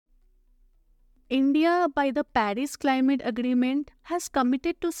India, by the Paris Climate Agreement, has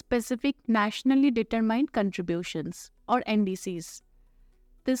committed to specific nationally determined contributions, or NDCs.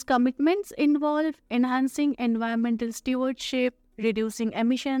 These commitments involve enhancing environmental stewardship, reducing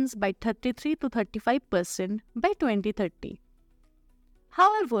emissions by 33 to 35% by 2030.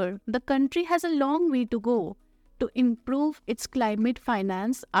 However, the country has a long way to go to improve its climate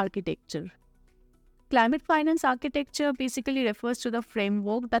finance architecture. Climate finance architecture basically refers to the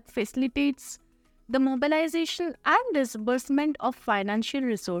framework that facilitates the mobilization and disbursement of financial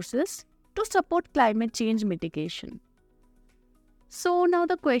resources to support climate change mitigation. So, now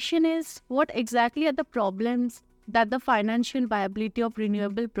the question is, what exactly are the problems that the financial viability of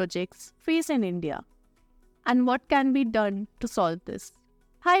renewable projects face in India? And what can be done to solve this?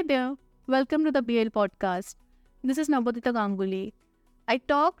 Hi there, welcome to the BL podcast. This is Nabodita Ganguly. I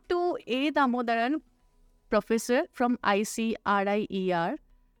talked to A. Damodaran, professor from ICRIER,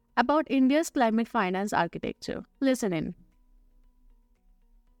 about India's climate finance architecture. Listen in.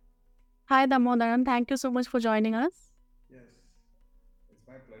 Hi Damodaran, thank you so much for joining us. Yes, it's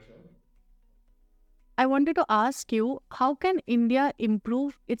my pleasure. I wanted to ask you, how can India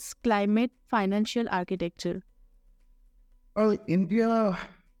improve its climate financial architecture? Well, India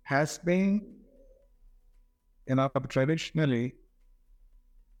has been, traditionally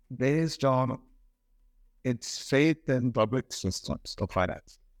based on its faith in public systems of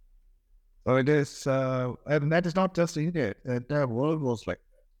finance. So it is, and that is not just India, the entire world was like that.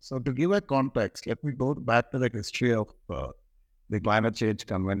 So to give a context, let me go back to the history of the Climate Change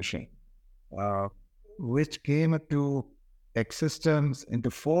Convention, uh, which came into existence,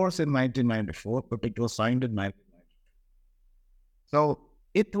 into force in 1994, but it was signed in 1990. So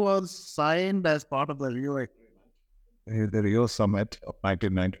it was signed as part of the Rio Agreement, the Rio Summit of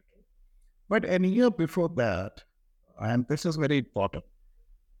 1992. But a year before that, and this is very important,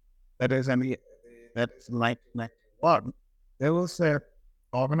 that is 1991, there was an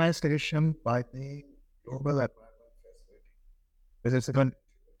organization by the Global Environment Facility, which is even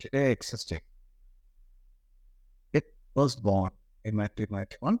today existing. It was born in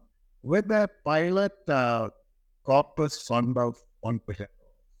 1991 with a pilot corpus fund of $1 billion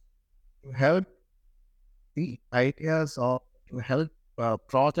to help the ideas of to help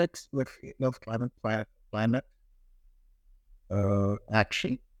projects with climate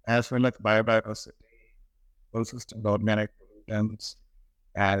action, as well as biodiversity, persistent organic pollutants,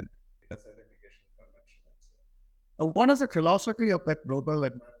 and desertification convention. What is the philosophy of that global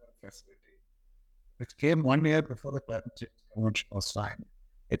environment facility, which came 1 year before the climate change convention was signed?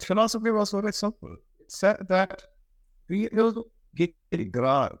 Its philosophy was very simple. It said that we will give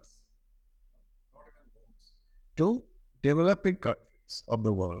grants to developing countries of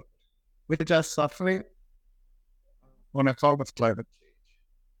the world which are suffering on account of climate change.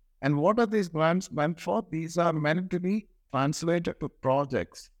 And what are these grants meant for? These are meant to be translated to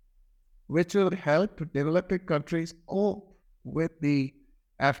projects which will help developing countries cope with the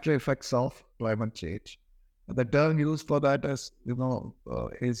after effects of climate change. The term used for that is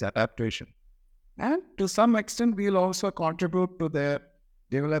adaptation. And to some extent, we'll also contribute to their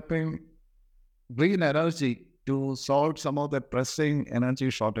developing green energy to solve some of the pressing energy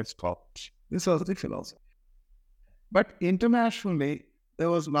shortage problems. This was the philosophy. But internationally, there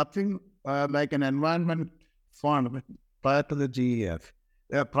was nothing like an environment fund prior to the GEF.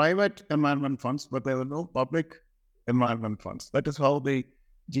 There are private environment funds, but there were no public environment funds. That is how the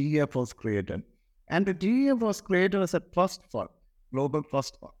GEF was created. And the GEF was created as a trust fund, global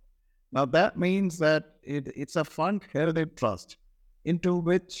trust fund. Now, that means that it's a fund held in trust into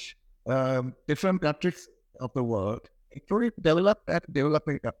which different countries of the world, including developed and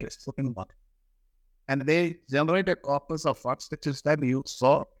developing countries, put in money. And they generate a corpus of funds which is then used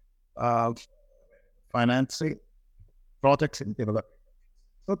for financing projects in development.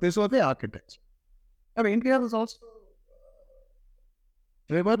 So this was the architecture. I mean, India was also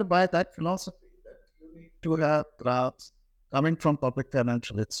driven by that philosophy that you need to have grants coming from public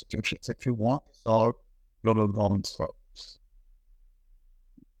financial institutions if you want to solve global governance problems.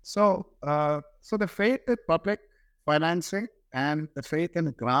 So the faith in public financing and the faith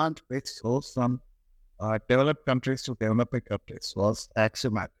in grant-based source from developed countries to developing countries was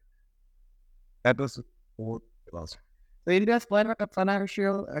axiomatic. That was the whole philosophy. So India's climate finance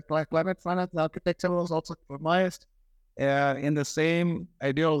architecture was also premised in the same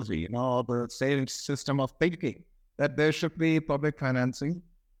ideology, the same system of thinking, that there should be public financing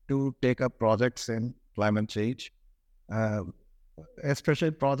to take up projects in climate change, especially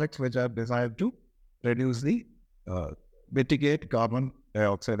projects which are designed to reduce mitigate carbon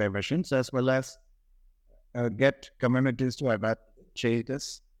dioxide emissions, as well as get communities to adapt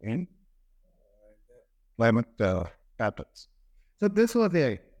changes in climate patterns. So this was the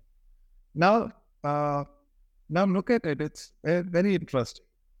idea. Now, now look at it. It's very interesting.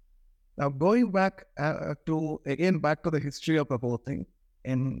 Now going back back to the history of the whole thing.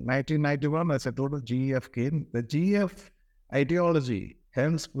 In 1991, as I told you, GEF came. The GEF ideology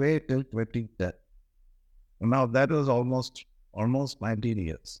held sway till 2010. Now that was almost 19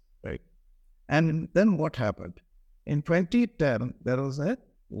 years, right? And then what happened? In 2010, there was a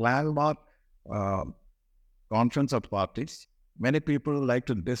landmark conference of parties. Many people like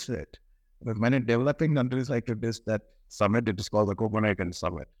to diss it, but many developing countries like to diss that summit. It is called the Copenhagen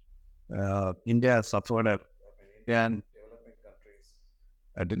Summit. India suffered. India and developing countries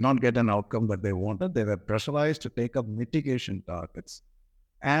did not get an outcome that they wanted. They were pressurized to take up mitigation targets,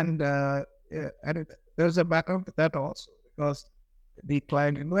 and there's a background to that also, because the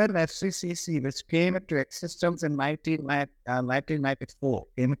FCCC, which came into existence in 1994,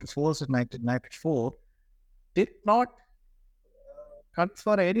 came into force in 1994, did not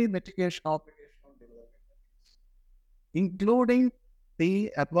confer any mitigation obligation on developing countries, including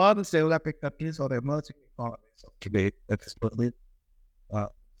the advanced developing countries or emerging economies of today, that is probably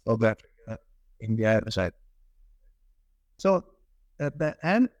South Africa, India, and China. So,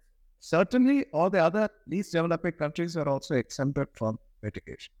 and certainly all the other least developing countries are also exempted from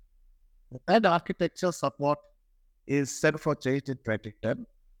mitigation. That architecture support is set for change in 2010.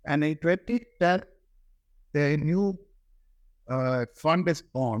 And in 2010, the new fund is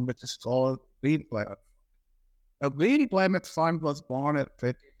born, which is called Green Climate. A Green Climate Fund was born at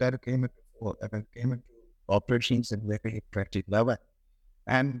 2010, came into operations in 2011.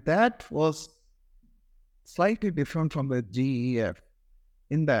 And that was slightly different from the GEF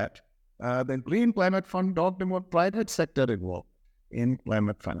in that the Green Climate Fund talked about private sector involved in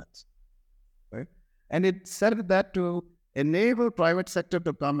climate finance, right? And it said that to enable private sector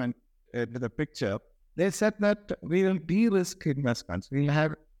to come into the picture, they said that we will de-risk investments. We'll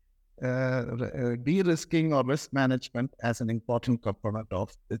have de-risking or risk management as an important component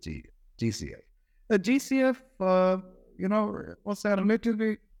of the GCF. The GCF, was a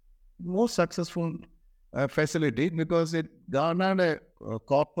relatively more successful facility because it garnered a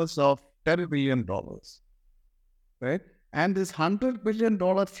corpus of $10 billion, right? And this $100 billion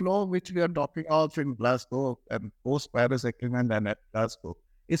flow, which we are talking of in Glasgow and post-Paris Agreement and at Glasgow,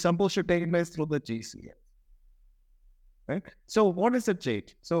 is supposed to take place through the GCF, right? So what is the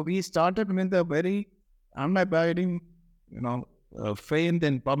change? So we started with a very unabiding, faith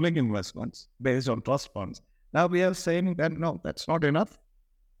in public investments based on trust funds. Now we are saying that, no, that's not enough.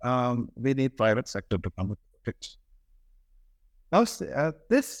 We need private sector to come with the picture. Now,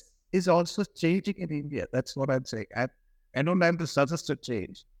 this is also changing in India. That's what I'm saying. I don't have to suggest a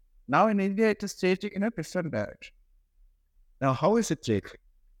change. Now in India, it is changing in a different direction. Now, how is it changing?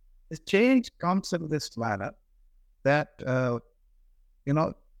 The change comes in this manner that,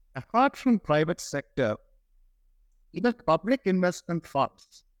 apart from private sector, even public investment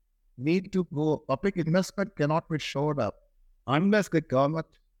funds need to go. Public investment cannot be shored up unless the government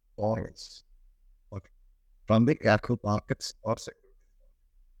borrows from the capital markets or securities.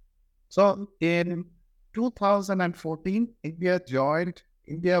 So in 2014, India got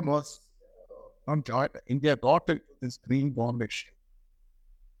into this green bond issue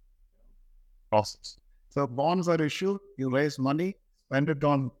process. So bonds are issued, you raise money, spend it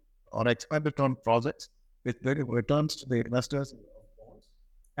on or expend it on projects with very returns to the investors,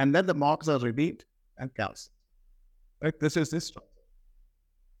 and then the marks are redeemed and canceled. Right? This is this structure.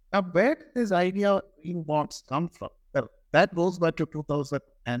 Now, where did this idea of green bonds come from? Well, that goes back to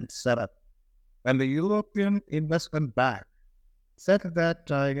 2007, when the European Investment Bank said that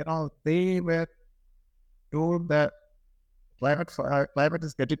they were told that climate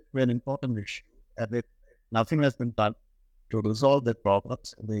is getting to an important issue, and nothing has been done to resolve the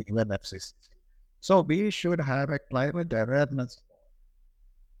problems in the UNFCCC. So we should have a climate awareness bond.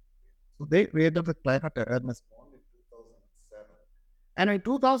 So they created the climate awareness bond in 2007. And in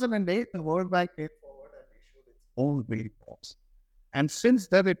 2008, the World Bank came forward and issued its own green bonds. And since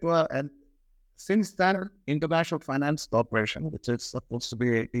then, International Finance Corporation, which is supposed to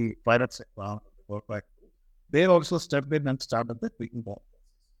be the private sector of the World Bank, they also stepped in and started the green bond.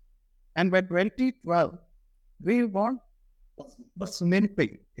 And by 2012, green bond was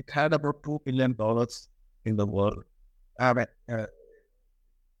limping. It had about $2 billion in the world. About $2.8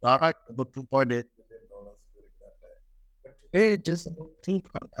 billion during that time. But today, it is about $3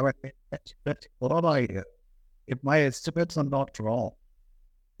 billion. If my estimates are not wrong,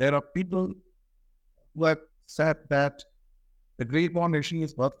 there are people who have said that the green bond issue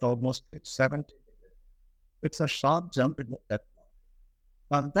is worth almost $70 billion. It's a sharp jump in that market.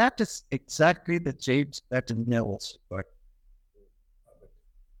 And that is exactly the change that India was required.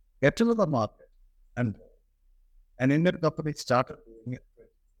 Get to the market, and an Indian company started doing it.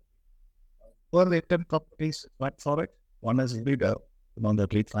 Four Indian companies went for it. One is Leader, on the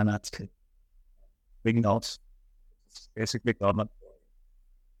lead finance team. Big notes, basically government.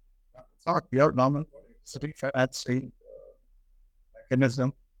 It's not your government, it's the finance team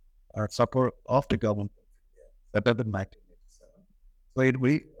mechanism or support of the government better than 1987. So it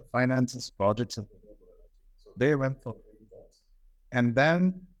refinances projects in renewable energy. So they went for green bonds. And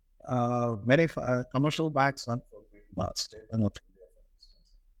then many commercial banks went for green bonds.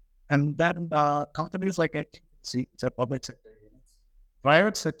 And then companies like HTC, public sector units,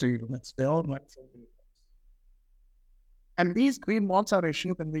 private sector units, they all went for green bonds. And these green bonds are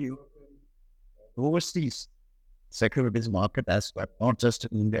issued in the European overseas securities market as well, not just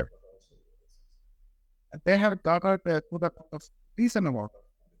in India. And they have garnered a decent amount.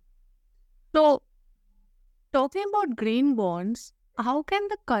 So, talking about green bonds, how can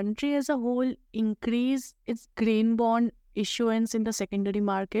the country as a whole increase its green bond issuance in the secondary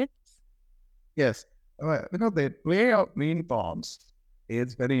market? Yes. The play of green bonds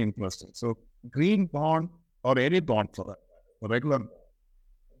is very interesting. So, green bond or any bond for that, a regular bond.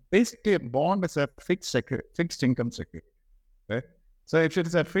 Basically, a bond is a fixed income security. Okay? So, if it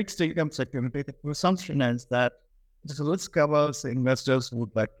is a fixed income security, the presumption is that this risk covers investors who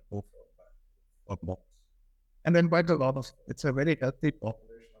would like to go for bonds. And then quite a lot of it's a very healthy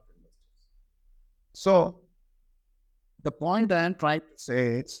population of investors. So, the point I'm trying to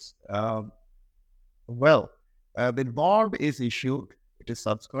say is, the bond is issued, it is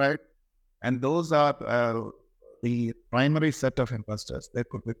subscribed, and those are the primary set of investors. There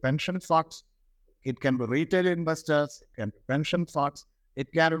could be pension funds, it can be retail investors, it can be pension funds,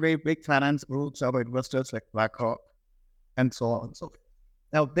 it can be big finance groups or investors like BlackRock, and so on and so forth.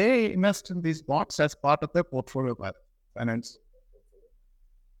 Now, they invest in these bonds as part of their portfolio finance.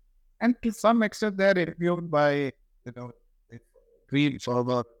 And to some extent, they're reviewed by, green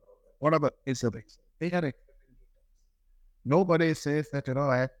forward, whatever is the reason. They are expecting returns. Nobody says that,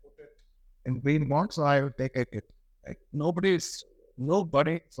 I have put it in green bonds, so I will take a hit. Like, nobody is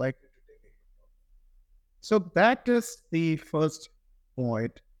likely to take it. So that is the first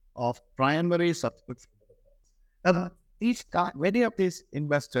point of primary subscription. Now, many of these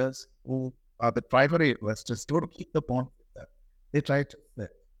investors who are the primary investors don't keep the bond with them. They try to flip.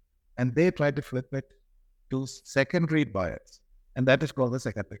 And they try to flip it to secondary buyers. And that is called the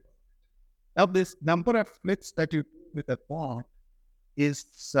secondary market. Now, this number of flips that you do with a bond is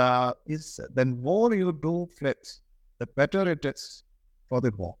the more you do flips, the better it is for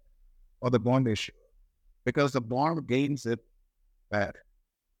the bond or the bond issue, because the bond gains in value.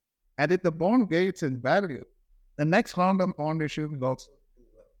 And if the bond gains in value, the next round of bond issue will also do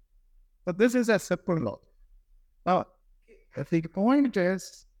well. But this is a simple law. Now, the point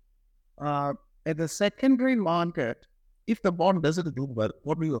is, at the secondary market, if the bond doesn't do well,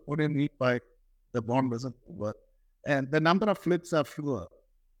 what do you mean by the bond doesn't do well? And the number of flips are fewer.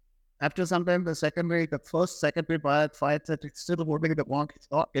 After some time, the first secondary buyer finds that it's still holding the bond, it's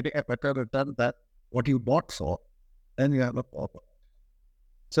not getting a better return than what you bought for, then you have a problem.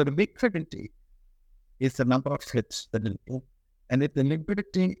 So the liquidity is the number of flips that will do. And if the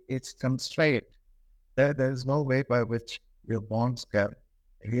liquidity is constrained, there is no way by which your bonds can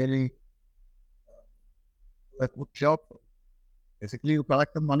really do a good job. Basically, you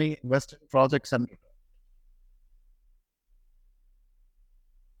collect the money, invest in projects, and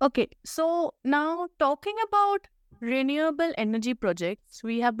Okay, so now talking about renewable energy projects,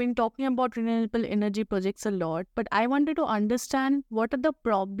 we have been talking about renewable energy projects a lot, but I wanted to understand what are the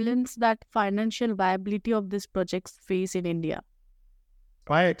problems that financial viability of these projects face in India.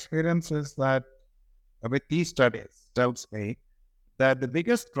 my experience is that with these studies tells me that the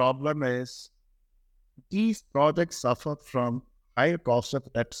biggest problem is these projects suffer from higher cost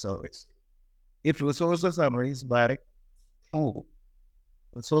of debt service. If resources are raised by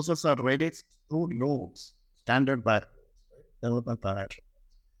resources are raised through loans, standard by development financial,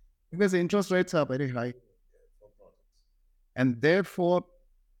 because interest rates are very high for projects, and therefore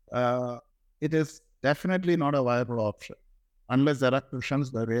it is definitely not a viable option unless there are cushions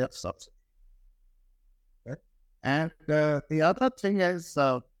by way of subsidy. Okay? And the other thing is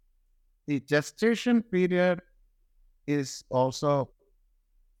the gestation period is also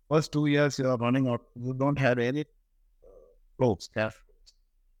first 2 years you are running out, you don't have any cash flows,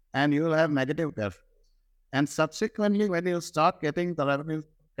 and you will have negative cash flows. And subsequently, when you start getting the revenue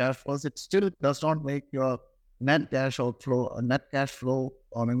cash flows, it still does not make your net cash outflow or net cash flow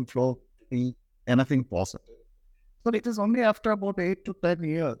or inflow to be anything positive. So it is only after about 8 to 10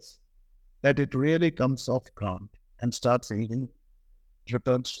 years that it really comes off ground and starts yielding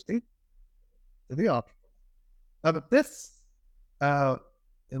returns to the entrepreneur. Now, this uh,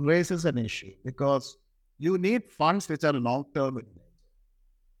 raises an issue because you need funds which are long-term in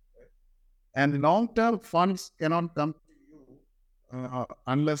nature. And long-term funds cannot come to you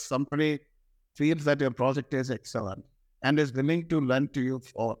unless somebody feels that your project is excellent and is willing to lend to you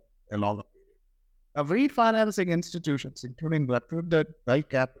for a longer period. Now, refinancing institutions, including reputed,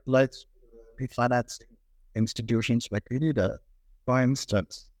 well-capitalized refinancing institutions like Unida, for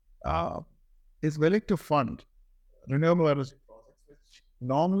instance, is willing to fund renewable energy projects, which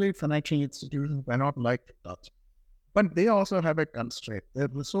normally financial institutions may not like to touch. But they also have a constraint. The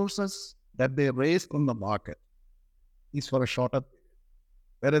resources that they raise from the market is for a shorter period,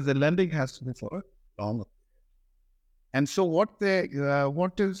 whereas the lending has to be for a longer period. And so what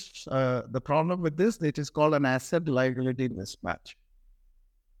is the problem with this? It is called an asset liability mismatch.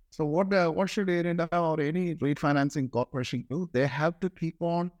 So what should IREDA or any refinancing corporation do? They have to keep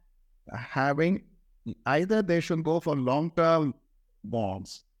on having, either they should go for long-term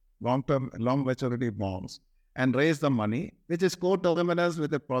bonds, long maturity bonds, and raise the money, which is co-terminus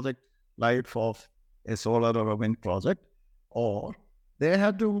with a project life of a solar or a wind project, or they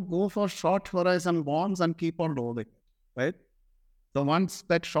have to go for short horizon bonds and keep on rolling, right? So once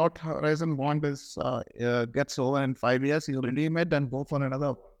that short horizon bond is gets over in 5 years, you redeem it and go for another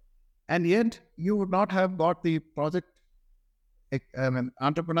one. And yet you would not have got the project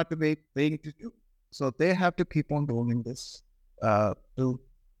entrepreneur to be paying to you. So they have to keep on rolling this to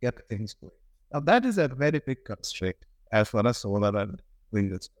get things going. Now that is a very big constraint as far as solar and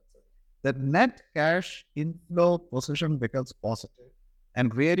wind is concerned. The net cash inflow position becomes positive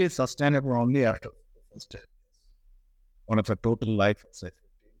and really sustainable only after the first 10 years. One of a total life of say 15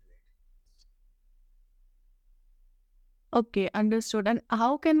 to 18. Okay, understood. And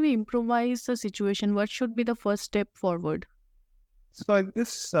how can we improvise the situation? What should be the first step forward? So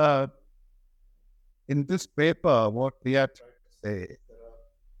in this paper, what we are trying to say is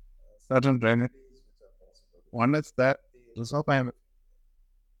there are certain remedies which are possible. One is that the Reserve Bank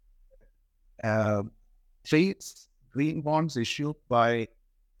treats green bonds issued by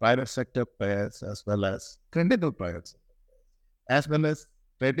private sector players as well as credible private sector players, as well as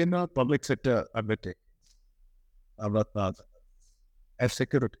credible public sector undertakings as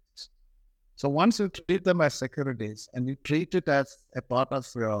securities. So once you treat them as securities and you treat it as a part of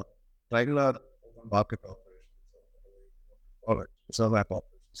your regular market operations,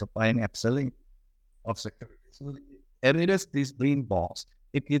 so buying and selling of securities, so it these green bonds,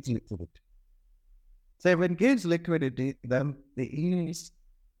 it gives liquidity. So when it gives liquidity, then the yields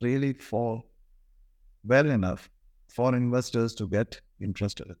really fall well enough for investors to get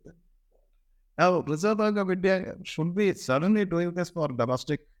interested in it. Now, Reserve Bank of India should be certainly doing this for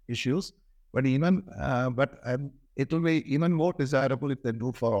domestic issues, but it will be even more desirable if they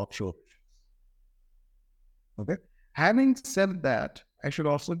do for offshore issues. Okay. Having said that, I should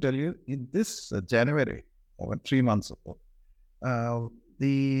also tell you, in this January, over 3 months ago,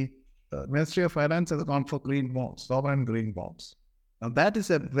 the Ministry of Finance has gone for green bonds, sovereign green bonds. Now, that is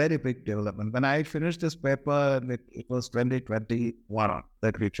a very big development. When I finished this paper, it was 2021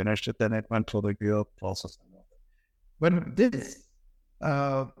 that we finished it, then it went through the review process. But this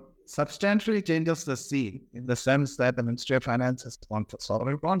substantially changes the scene in the sense that the Ministry of Finance has gone for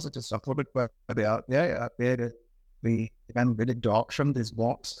sovereign bonds, which is supported by the RBI, where we can willing to auction these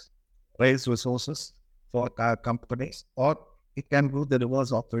bonds, raise resources for companies, or it can do the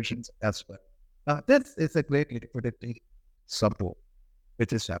reverse operations as well. Now, this is a great liquidity support,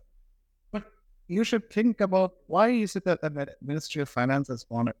 which is happening. But you should think about why is it that the Ministry of Finance has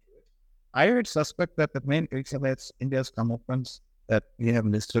gone into it. I would suspect that the main reason is India's commitments that we have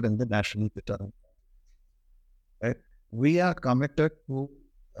listed in the National Return. Right? We are committed to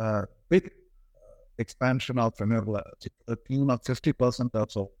big expansion of renewable energy, a tune of 50% or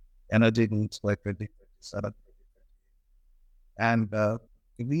so energy needs by 2027. And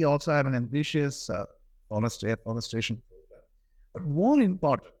we also have an ambitious forestation program. But more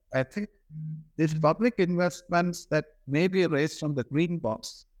important, I think these public investments that may be raised from the green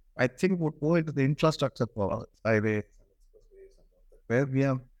bonds, I think would go into the infrastructure projects, highways, where we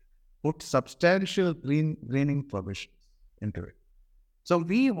have put substantial greening provisions into it. So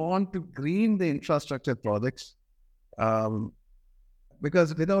we want to green the infrastructure projects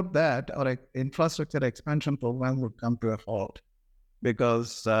because without that, our infrastructure expansion program would come to a halt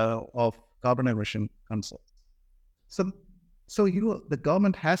because of carbon emission concerns. So the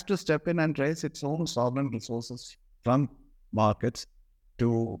government has to step in and raise its own sovereign resources from markets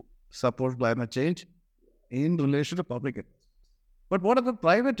to support climate change in relation to public investments. But what are the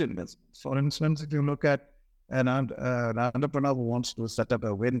private investments? For instance, if you look at an entrepreneur who wants to set up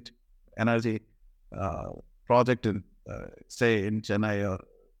a wind energy project in, say, in Chennai or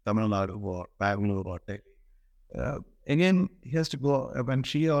Tamil Nadu or Bangalore or Delhi, again, he has to go, when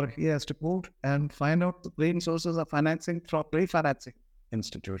she or he has to go and find out the green sources of financing from refinancing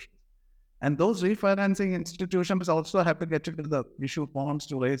institutions. And those refinancing institutions also have to get into the issue bonds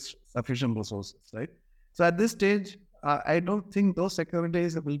to raise sufficient resources, right? So at this stage, I don't think those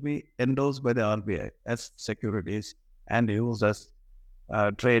securities will be endorsed by the RBI as securities and used as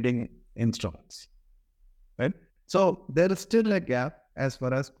trading instruments, right? So there is still a gap as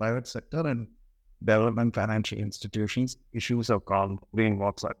far as private sector and development financial institutions issues of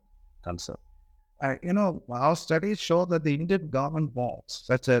greenwashing are concerned. Our studies show that the Indian government bonds,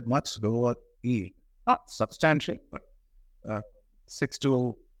 that's a much lower yield, not substantial, but 6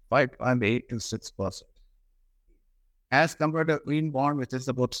 to 5.8 to 6%, as compared to green bond, which is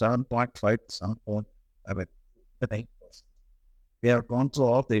about 7.5 to 7.8%. We have gone through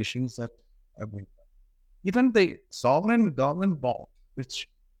all the issues that have been. Even the sovereign government bond, which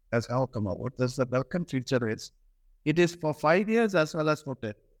has now come out, there's the welcome feature is, it is for 5 years as well as for 10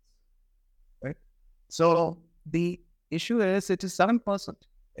 years, right? So the issue is it is 7%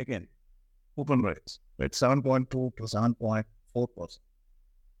 again, open rates, right? 7.2 to 7.4%.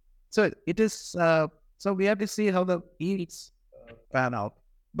 So it is, so we have to see how the yields pan out.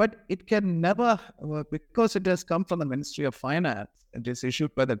 But it can never, because it has come from the Ministry of Finance, it is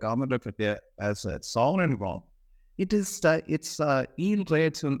issued by the government of India as a sovereign bond. It is, its yield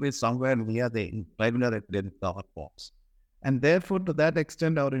rates will be somewhere near the regular government bonds. And therefore, to that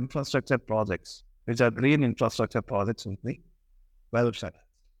extent, our infrastructure projects, which are green infrastructure projects, will be well financed.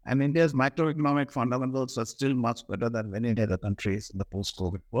 And India's macroeconomic fundamentals are still much better than many other countries in the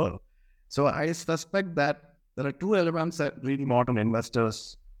post-COVID world. So I suspect that there are two elements that really modern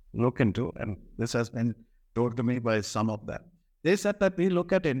investors look into, and this has been told to me by some of them. They said that we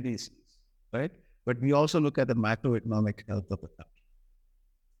look at NDCs, right? But we also look at the macroeconomic health of the country.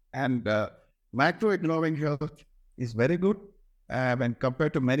 And macroeconomic health is very good when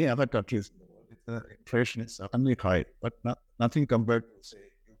compared to many other countries. Inflation is certainly high, but nothing compared to,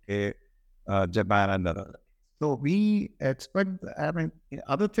 say, UK, Japan, and other. So we expect,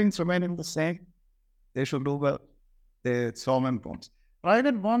 other things remaining the same. They should do well. The sovereign bonds.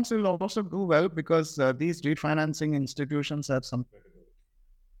 Private bonds will also do well because these refinancing institutions have some credibility.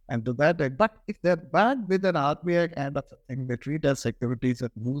 And to that, but if they're backed with an RBI kind of thing, they treat as securities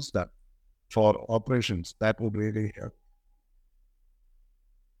and use them for operations, that would really help.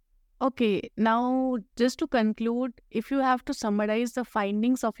 Okay, now just to conclude, if you have to summarize the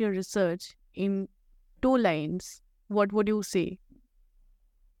findings of your research in 2 lines, what would you say?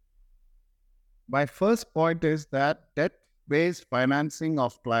 My first point is that debt-based financing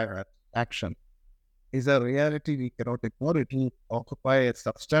of climate action is a reality we cannot ignore. It will occupy a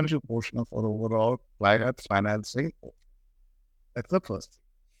substantial portion of our overall climate financing. That's the first thing.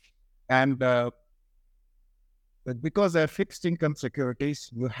 And because they're fixed income securities,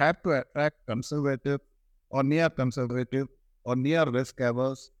 you have to attract conservative or near conservative or near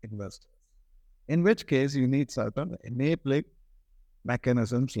risk-averse investors. In which case, you need certain enabling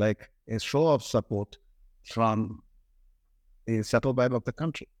mechanisms like a show of support from the central bank of the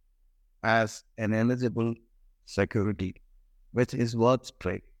country as an eligible security, which is worth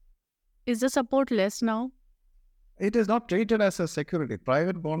trading. Is the support less now? It is not treated as a security.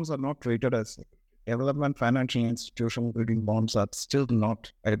 Private bonds are not treated as security. Development financial institution green bonds are still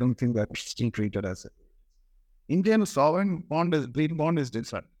not, I don't think they're still treated as security. Indian sovereign bond is, green bond is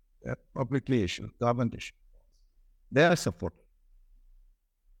different. They're publicly issued, government issued. They are supported.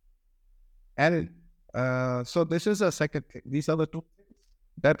 And so this is a second thing. These are the two things.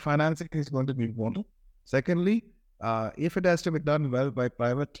 That financing is going to be important. Secondly, if it has to be done well by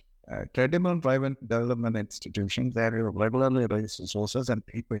private, credible private development institutions that regularly raise resources and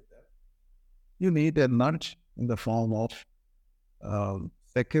pay with them, you need a nudge in the form of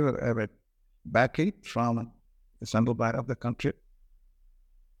secure backing from the central bank of the country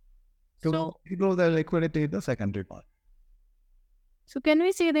to grow the liquidity in the secondary market. So can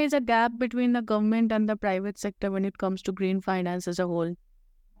we say there is a gap between the government and the private sector when it comes to green finance as a whole?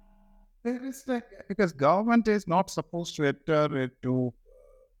 There is because government is not supposed to enter into,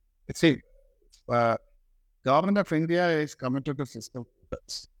 government of India is committed to fiscal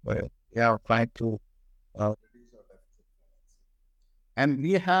products. We are trying to reduce our deficit. And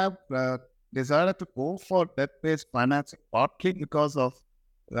we have decided to go for debt-based financing, partly because of,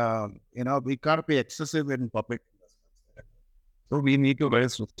 we can't be excessive in public investments. So we need to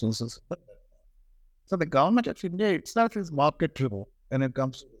raise resources. So the government of India itself is market driven when it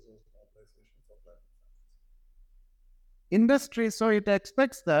comes to resource mobilization for climate science. Industry, so it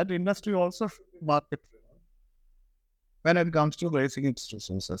expects that industry also should be market driven when it comes to raising its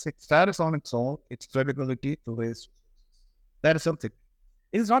resources. It stands on its own, its credibility to raise resources. That is something.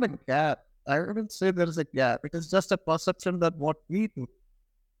 It is not a gap. I wouldn't say there is a gap. It is just a perception that what we do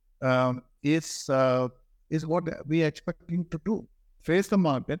is what we are expecting to do. Face the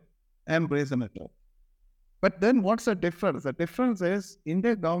market and raise an account. But then what's the difference? The difference is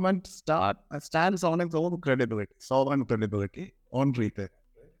Indian government stands on its own credibility, sovereign credibility on retail.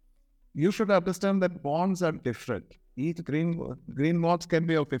 You should understand that bonds are different. Each green bonds can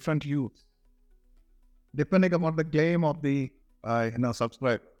be of different use, depending upon the claim of the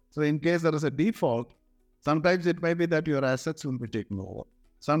subscriber. So in case there is a default, sometimes it may be that your assets will be taken over.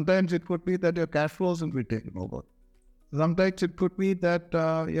 Sometimes it could be that your cash flows will be taken over. Sometimes it could be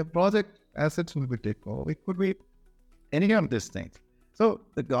that your project assets will be taken over. It could be any of these things. So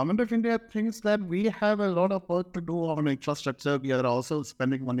the government of India thinks that we have a lot of work to do on infrastructure. We are also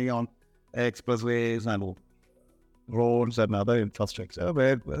spending money on expressways and roads and other infrastructure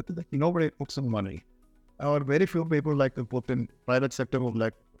where nobody puts in money. Or very few people like to put in, private sector would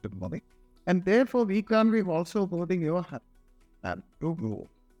like to put in money. And therefore we can be also holding your hand to grow.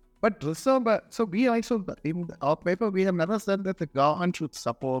 But reserve, so we also, in our paper, we have never said that the government should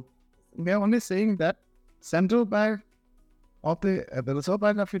support. We are only saying that central bank of the Reserve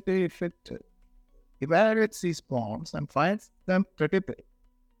Bank of India, if it evaluates these bonds and finds them credible,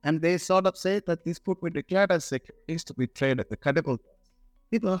 and they sort of say that this could be declared as securities to be traded, the credible bonds,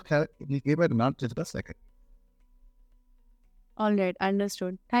 it will give it not just a second. All right,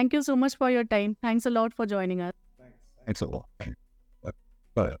 understood. Thank you so much for your time. Thanks a lot for joining us. Thanks a lot.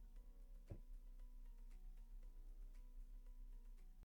 Bye.